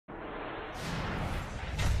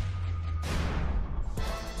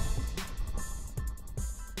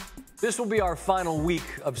This will be our final week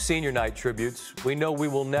of senior night tributes. We know we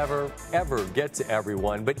will never, ever get to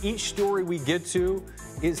everyone, but each story we get to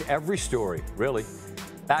is every story, really.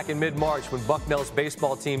 Back in mid-March, when Bucknell's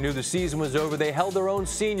baseball team knew the season was over, they held their own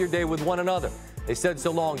senior day with one another. They said so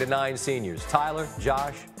long to 9 seniors: Tyler,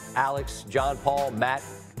 Josh, Alex, John Paul, Matt,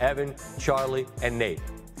 Evan, Charlie, and Nate.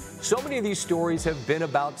 So many of these stories have been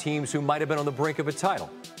about teams who might have been on the brink of a title.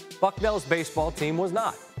 Bucknell's baseball team was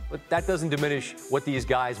not. But that doesn't diminish what these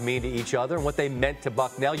guys mean to each other and what they meant to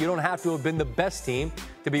Bucknell. You don't have to have been the best team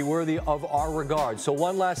to be worthy of our regard. So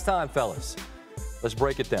one last time, fellas, let's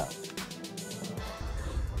break it down.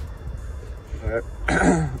 All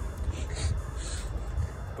right.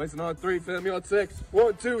 Bison on 3, family on 6.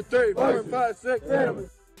 1, 2, 3, 4, 5, 6, 7.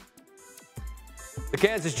 The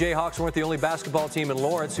Kansas Jayhawks weren't the only basketball team in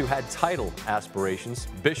Lawrence who had title aspirations.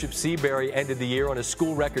 Bishop Seabury ended the year on a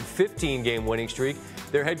school record 15-game winning streak.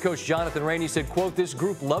 Their head coach Jonathan Rainey said, quote, "This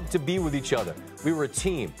group loved to be with each other. We were a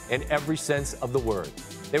team in every sense of the word."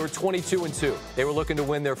 They were 22-2. They were looking to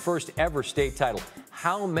win their first ever state title.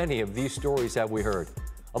 How many of these stories have we heard?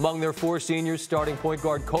 Among their 4 seniors, starting point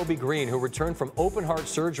guard Kobe Green, who returned from open heart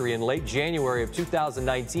surgery in late January of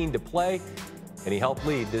 2019 to play, and he helped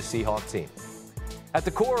lead this Seahawk team. At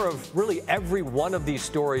the core of really every one of these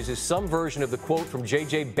stories is some version of the quote from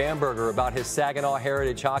J.J. Bamberger about his Saginaw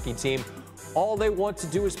Heritage hockey team: "All they want to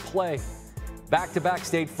do is play." Back-to-back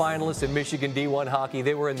state finalists in Michigan D1 hockey,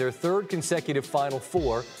 they were in their 3rd consecutive Final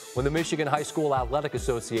Four when the Michigan High School Athletic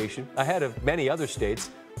Association, ahead of many other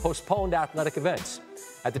states, postponed athletic events.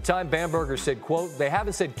 At the time, Bamberger said, quote, "They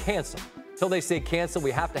haven't said cancel. Till they say cancel,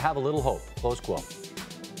 we have to have a little hope," close quote.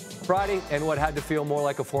 Friday, and what had to feel more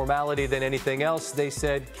like a formality than anything else, they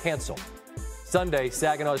said cancel. Sunday,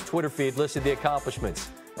 Saginaw's Twitter feed listed the accomplishments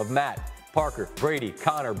of Matt, Parker, Brady,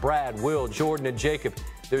 Connor, Brad, Will, Jordan, and Jacob,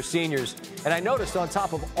 their seniors. And I noticed on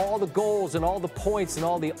top of all the goals and all the points and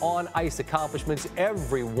all the on-ice accomplishments,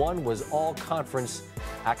 everyone was all-conference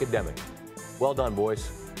academic. Well done,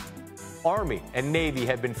 boys. Army and Navy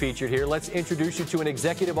have been featured here. Let's introduce you to an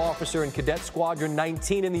executive officer in Cadet Squadron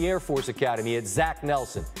 19 in the Air Force Academy. It's Zach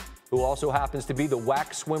Nelson, who also happens to be the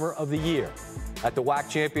WAC Swimmer of the Year. At the WAC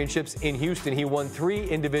Championships in Houston, he won 3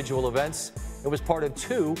 individual events and was part of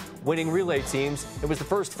 2 winning relay teams. It was the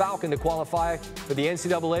first Falcon to qualify for the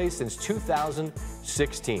NCAA since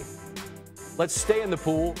 2016. Let's stay in the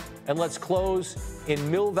pool and let's close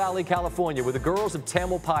in Mill Valley, California, with the girls of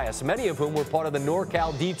Tamalpais, many of whom were part of the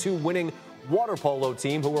NorCal D2 winning water polo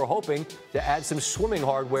team, who were hoping to add some swimming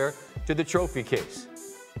hardware to the trophy case.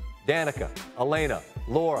 Danica, Elena,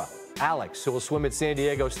 Laura, Alex, who will swim at San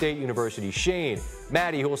Diego State University, Shane,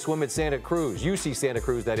 Maddie, who will swim at Santa Cruz, UC Santa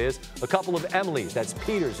Cruz, that is, a couple of Emilys, that's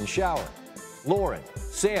Peters and Shower, Lauren,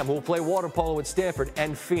 Sam, who will play water polo at Stanford,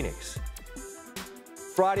 and Phoenix.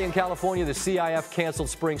 Friday in California, the CIF canceled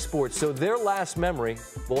spring sports, so their last memory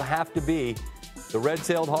will have to be the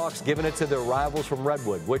red-tailed Hawks giving it to their rivals from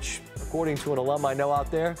Redwood, which, according to an alum I know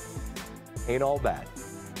out there, ain't all bad.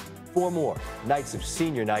 4 more nights of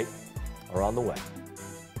senior night are on the way.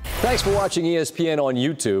 Thanks for watching ESPN on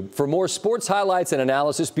YouTube. For more sports highlights and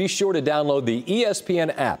analysis, be sure to download the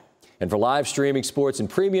ESPN app. And for live streaming sports and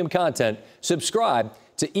premium content, subscribe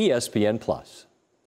to ESPN+.